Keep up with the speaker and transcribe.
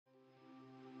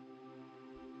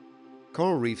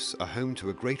Coral reefs are home to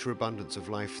a greater abundance of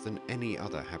life than any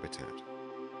other habitat.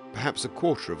 Perhaps a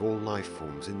quarter of all life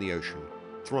forms in the ocean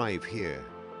thrive here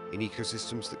in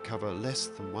ecosystems that cover less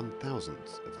than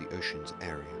 1,000th of the ocean's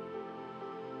area.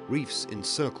 Reefs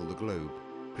encircle the globe,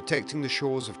 protecting the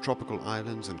shores of tropical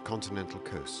islands and continental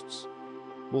coasts.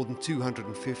 More than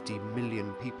 250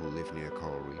 million people live near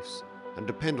coral reefs and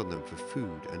depend on them for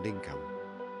food and income.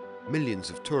 Millions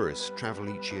of tourists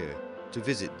travel each year to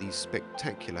visit these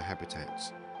spectacular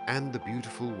habitats and the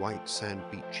beautiful white sand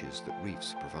beaches that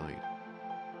reefs provide.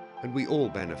 And we all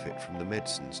benefit from the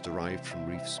medicines derived from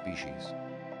reef species.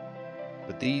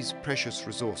 But these precious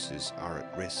resources are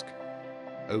at risk.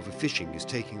 Overfishing is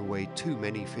taking away too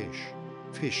many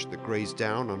fish that graze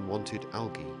down unwanted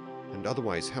algae and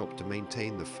otherwise help to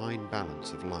maintain the fine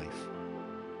balance of life.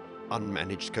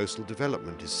 Unmanaged coastal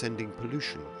development is sending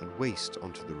pollution and waste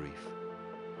onto the reef.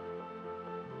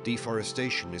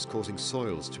 Deforestation is causing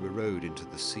soils to erode into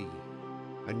the sea,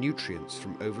 and nutrients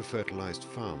from over-fertilized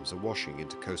farms are washing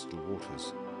into coastal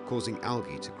waters, causing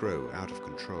algae to grow out of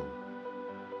control.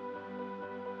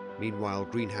 Meanwhile,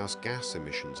 greenhouse gas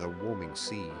emissions are warming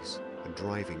seas and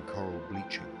driving coral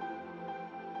bleaching.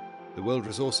 The World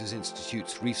Resources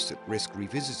Institute's Reefs at Risk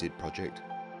Revisited project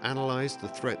analysed the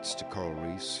threats to coral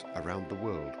reefs around the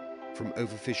world, from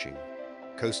overfishing,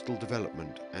 coastal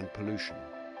development and pollution,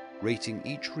 rating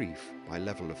each reef by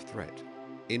level of threat.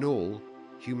 In all,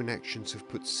 human actions have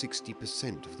put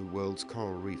 60% of the world's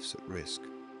coral reefs at risk.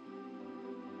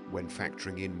 When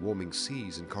factoring in warming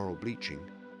seas and coral bleaching,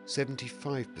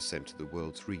 75% of the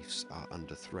world's reefs are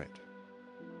under threat.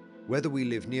 Whether we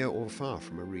live near or far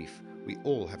from a reef, we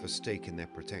all have a stake in their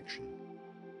protection.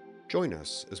 Join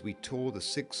us as we tour the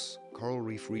 6 coral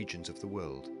reef regions of the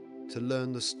world to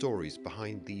learn the stories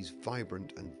behind these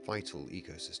vibrant and vital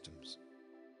ecosystems.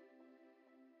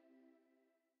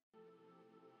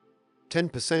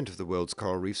 10% of the world's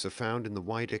coral reefs are found in the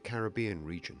wider Caribbean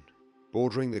region,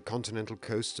 bordering the continental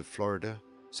coasts of Florida,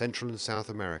 Central and South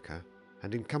America,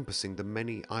 and encompassing the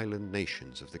many island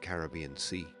nations of the Caribbean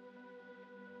Sea.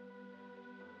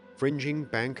 Fringing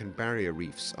bank and barrier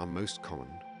reefs are most common,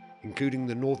 including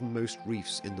the northernmost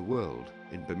reefs in the world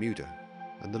in Bermuda,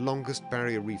 and the longest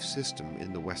barrier reef system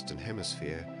in the Western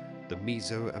Hemisphere, the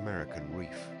Mesoamerican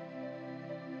Reef.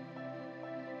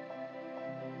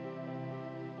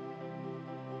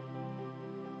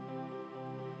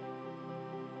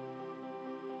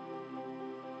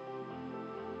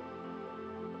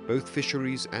 Both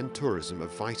fisheries and tourism are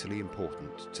vitally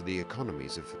important to the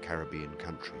economies of the Caribbean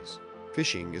countries.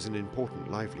 Fishing is an important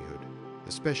livelihood,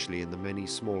 especially in the many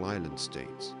small island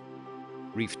states.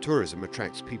 Reef tourism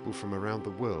attracts people from around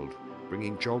the world,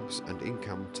 bringing jobs and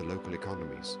income to local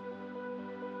economies.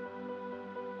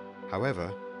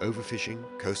 However, overfishing,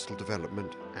 coastal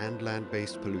development, and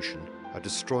land-based pollution are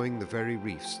destroying the very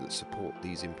reefs that support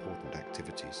these important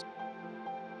activities.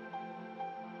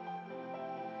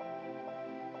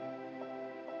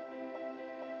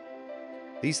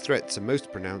 These threats are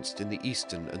most pronounced in the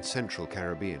eastern and central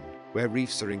Caribbean, where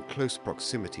reefs are in close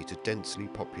proximity to densely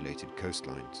populated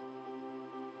coastlines.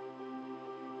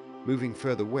 Moving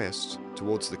further west,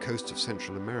 towards the coast of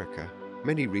Central America,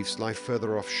 many reefs lie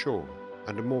further offshore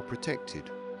and are more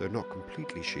protected, though not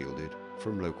completely shielded,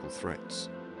 from local threats.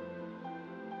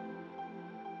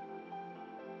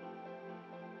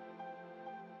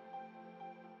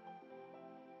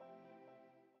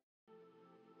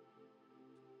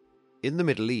 In the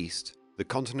Middle East, the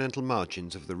continental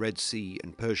margins of the Red Sea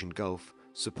and Persian Gulf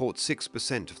support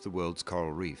 6% of the world's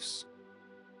coral reefs.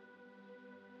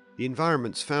 The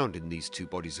environments found in these two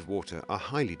bodies of water are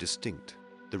highly distinct.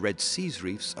 The Red Sea's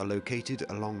reefs are located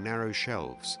along narrow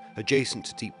shelves, adjacent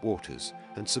to deep waters,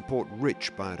 and support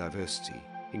rich biodiversity,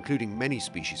 including many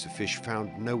species of fish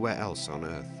found nowhere else on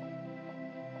Earth.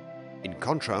 In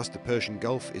contrast, the Persian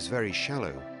Gulf is very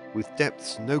shallow, with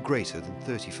depths no greater than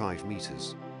 35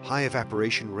 meters. High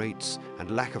evaporation rates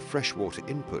and lack of freshwater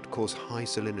input cause high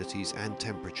salinities and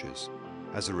temperatures.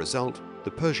 As a result,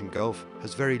 the Persian Gulf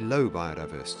has very low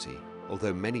biodiversity,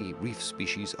 although many reef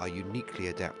species are uniquely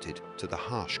adapted to the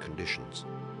harsh conditions.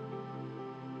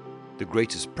 The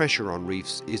greatest pressure on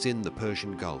reefs is in the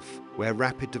Persian Gulf, where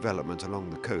rapid development along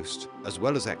the coast, as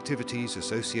well as activities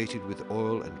associated with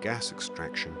oil and gas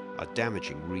extraction, are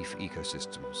damaging reef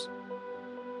ecosystems.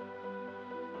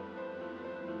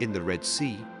 In the Red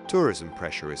Sea, tourism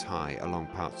pressure is high along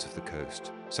parts of the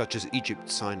coast, such as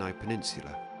Egypt's Sinai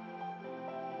Peninsula.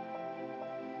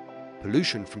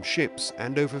 Pollution from ships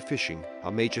and overfishing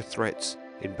are major threats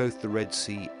in both the Red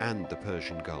Sea and the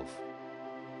Persian Gulf.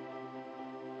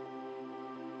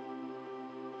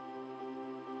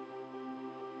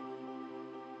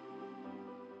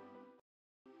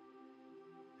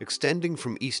 Extending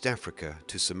from East Africa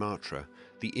to Sumatra,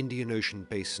 the Indian Ocean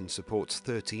basin supports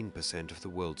 13% of the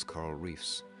world's coral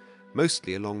reefs,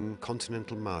 mostly along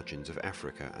continental margins of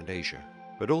Africa and Asia,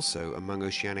 but also among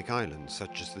oceanic islands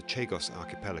such as the Chagos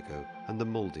archipelago and the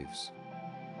Maldives.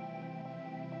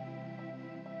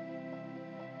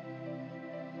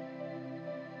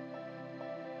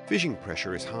 Fishing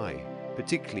pressure is high,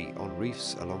 particularly on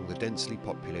reefs along the densely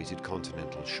populated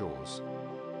continental shores.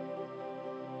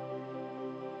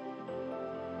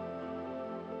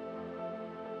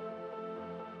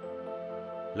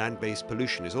 Land-based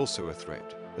pollution is also a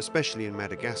threat, especially in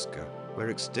Madagascar, where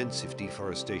extensive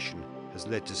deforestation has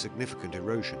led to significant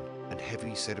erosion and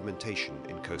heavy sedimentation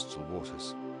in coastal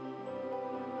waters.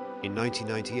 In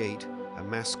 1998, a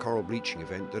mass coral bleaching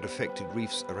event that affected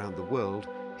reefs around the world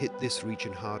hit this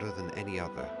region harder than any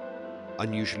other.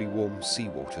 Unusually warm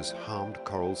seawaters harmed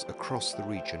corals across the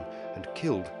region and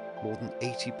killed more than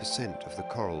 80% of the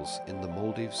corals in the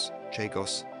Maldives,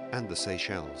 Chagos, and the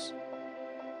Seychelles.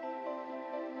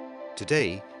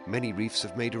 Today, many reefs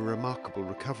have made a remarkable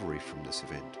recovery from this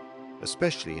event,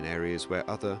 especially in areas where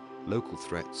other local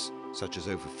threats, such as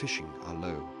overfishing, are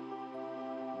low.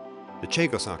 The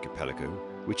Chagos archipelago,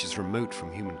 which is remote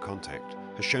from human contact,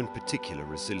 has shown particular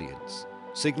resilience,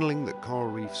 signaling that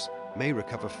coral reefs may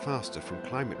recover faster from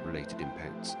climate-related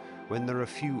impacts when there are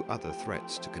few other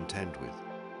threats to contend with.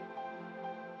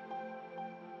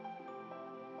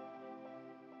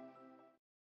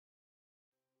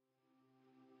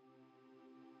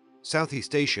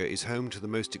 Southeast Asia is home to the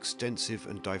most extensive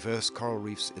and diverse coral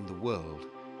reefs in the world,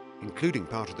 including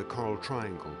part of the Coral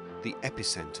Triangle, the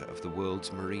epicenter of the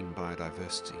world's marine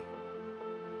biodiversity.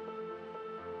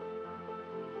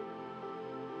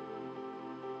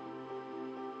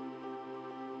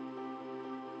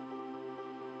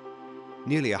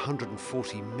 Nearly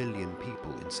 140 million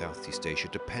people in Southeast Asia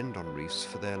depend on reefs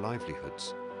for their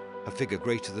livelihoods, a figure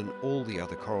greater than all the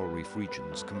other coral reef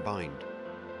regions combined.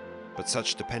 But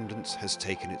such dependence has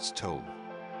taken its toll.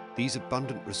 These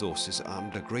abundant resources are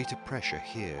under greater pressure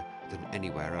here than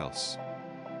anywhere else.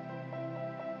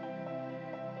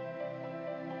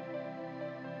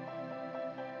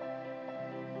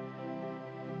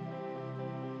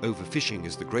 Overfishing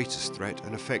is the greatest threat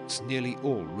and affects nearly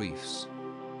all reefs.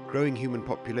 Growing human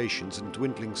populations and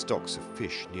dwindling stocks of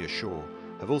fish near shore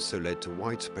have also led to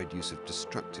widespread use of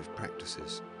destructive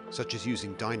practices, such as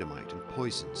using dynamite and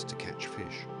poisons to catch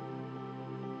fish.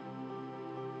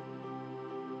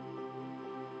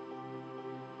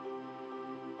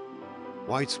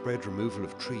 Widespread removal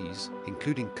of trees,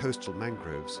 including coastal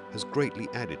mangroves, has greatly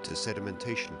added to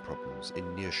sedimentation problems in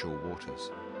nearshore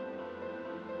waters.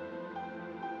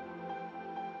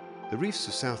 The reefs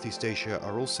of Southeast Asia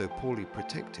are also poorly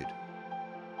protected.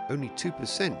 Only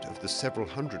 2% of the several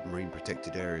hundred marine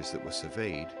protected areas that were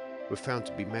surveyed were found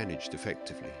to be managed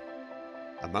effectively.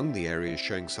 Among the areas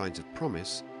showing signs of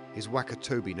promise is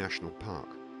Wakatobi National Park,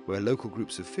 where local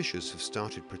groups of fishers have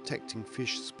started protecting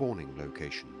fish spawning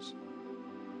locations.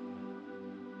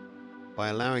 By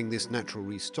allowing this natural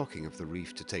restocking of the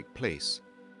reef to take place,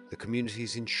 the community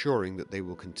is ensuring that they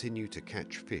will continue to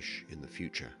catch fish in the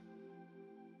future.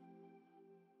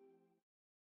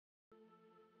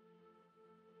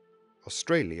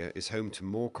 Australia is home to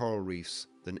more coral reefs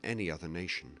than any other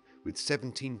nation, with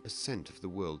 17% of the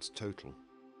world's total.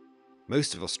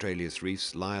 Most of Australia's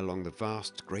reefs lie along the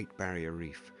vast Great Barrier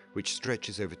Reef, which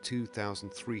stretches over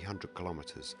 2,300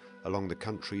 kilometres along the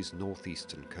country's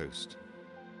northeastern coast.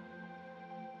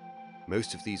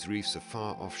 Most of these reefs are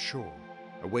far offshore,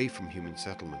 away from human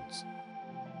settlements.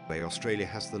 Australia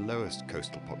has the lowest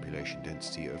coastal population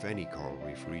density of any coral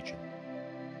reef region.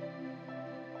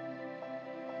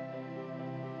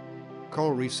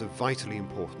 Coral reefs are vitally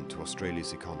important to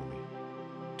Australia's economy.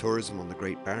 Tourism on the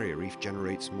Great Barrier Reef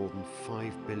generates more than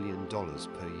 $5 billion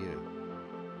per year.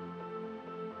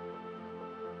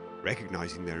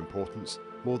 Recognising their importance,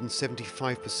 more than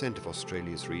 75% of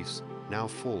Australia's reefs now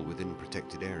fall within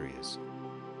protected areas,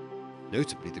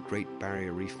 notably the Great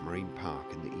Barrier Reef Marine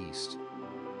Park in the east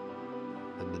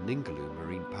and the Ningaloo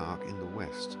Marine Park in the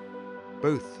west.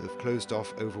 Both have closed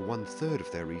off over 1/3 of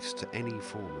their reefs to any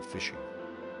form of fishing.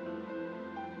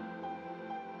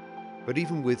 But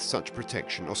even with such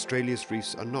protection, Australia's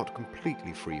reefs are not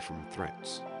completely free from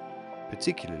threats,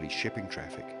 particularly shipping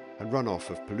traffic and runoff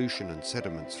of pollution and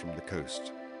sediments from the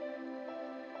coast.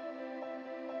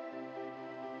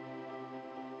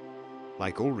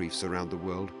 Like all reefs around the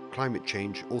world, climate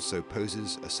change also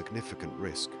poses a significant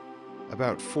risk.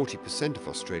 About 40% of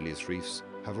Australia's reefs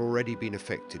have already been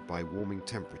affected by warming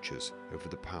temperatures over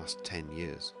the past 10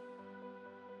 years.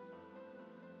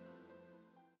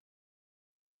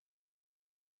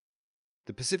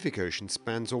 The Pacific Ocean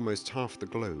spans almost half the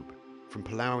globe, from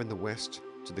Palau in the west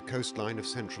to the coastline of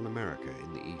Central America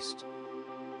in the east.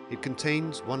 It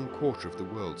contains 1/4 of the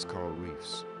world's coral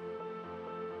reefs.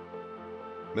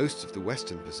 Most of the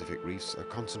western Pacific reefs are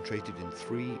concentrated in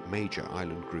 3 major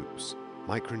island groups: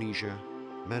 Micronesia,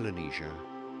 Melanesia,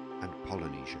 and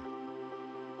Polynesia.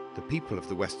 The people of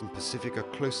the western Pacific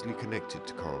are closely connected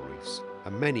to coral reefs,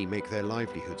 and many make their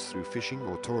livelihoods through fishing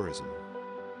or tourism.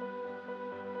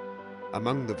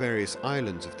 Among the various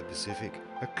islands of the Pacific,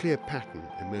 a clear pattern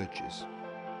emerges.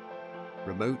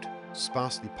 Remote,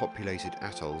 sparsely populated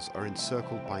atolls are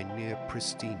encircled by near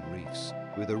pristine reefs,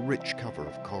 with a rich cover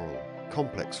of coral,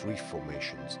 complex reef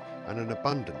formations, and an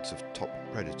abundance of top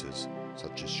predators,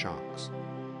 such as sharks.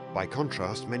 By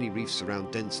contrast, many reefs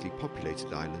around densely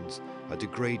populated islands are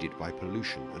degraded by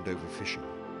pollution and overfishing.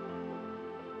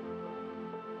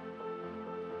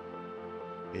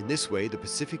 In this way, the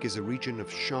Pacific is a region of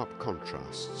sharp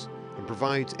contrasts and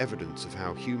provides evidence of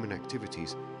how human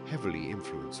activities heavily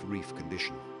influence reef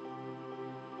condition.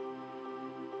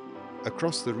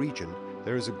 Across the region,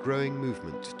 there is a growing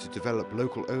movement to develop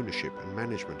local ownership and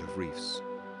management of reefs.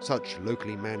 Such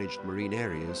locally managed marine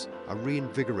areas are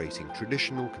reinvigorating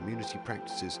traditional community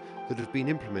practices that have been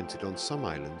implemented on some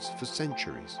islands for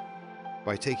centuries.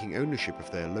 By taking ownership of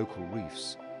their local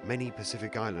reefs, many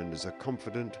Pacific Islanders are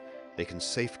confident they can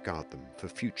safeguard them for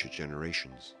future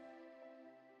generations.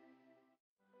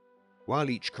 While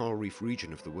each coral reef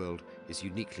region of the world is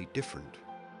uniquely different,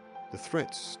 the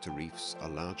threats to reefs are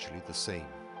largely the same.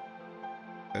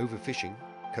 Overfishing,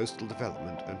 coastal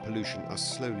development and pollution are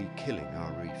slowly killing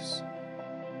our reefs.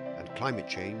 And climate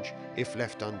change, if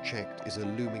left unchecked, is a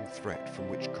looming threat from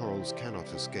which corals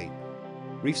cannot escape.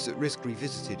 Reefs at Risk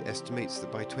Revisited estimates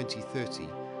that by 2030,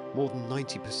 more than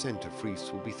 90% of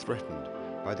reefs will be threatened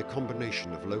by the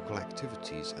combination of local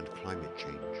activities and climate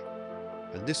change.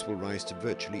 And this will rise to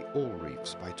virtually all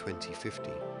reefs by 2050.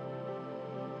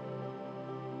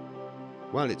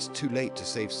 While it's too late to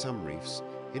save some reefs,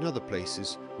 in other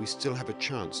places we still have a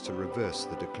chance to reverse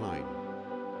the decline.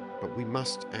 But we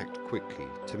must act quickly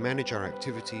to manage our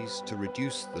activities to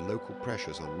reduce the local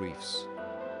pressures on reefs.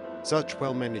 Such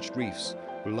well-managed reefs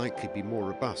will likely be more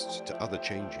robust to other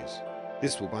changes.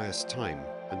 This will buy us time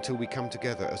until we come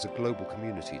together as a global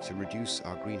community to reduce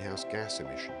our greenhouse gas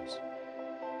emissions.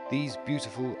 These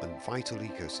beautiful and vital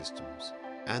ecosystems,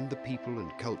 and the people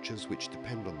and cultures which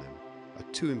depend on them,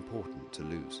 are too important to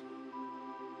lose.